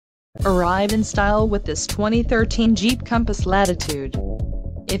Arrive in style with this 2013 Jeep Compass Latitude.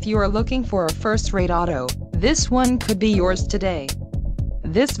 If you are looking for a first-rate auto, this one could be yours today.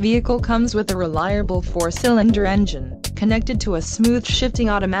 This vehicle comes with a reliable 4-cylinder engine, connected to a smooth shifting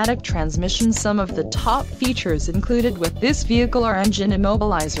automatic transmission. Some of the top features included with this vehicle are engine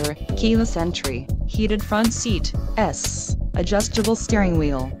immobilizer, keyless entry, heated front seat, adjustable steering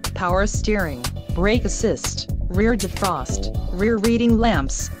wheel, power steering, brake assist, rear defrost, rear reading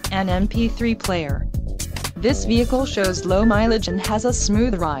lamps, and MP3 player. This vehicle shows low mileage and has a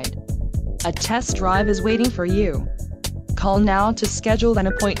smooth ride. A test drive is waiting for you. Call now to schedule an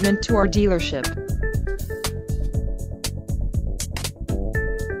appointment to our dealership.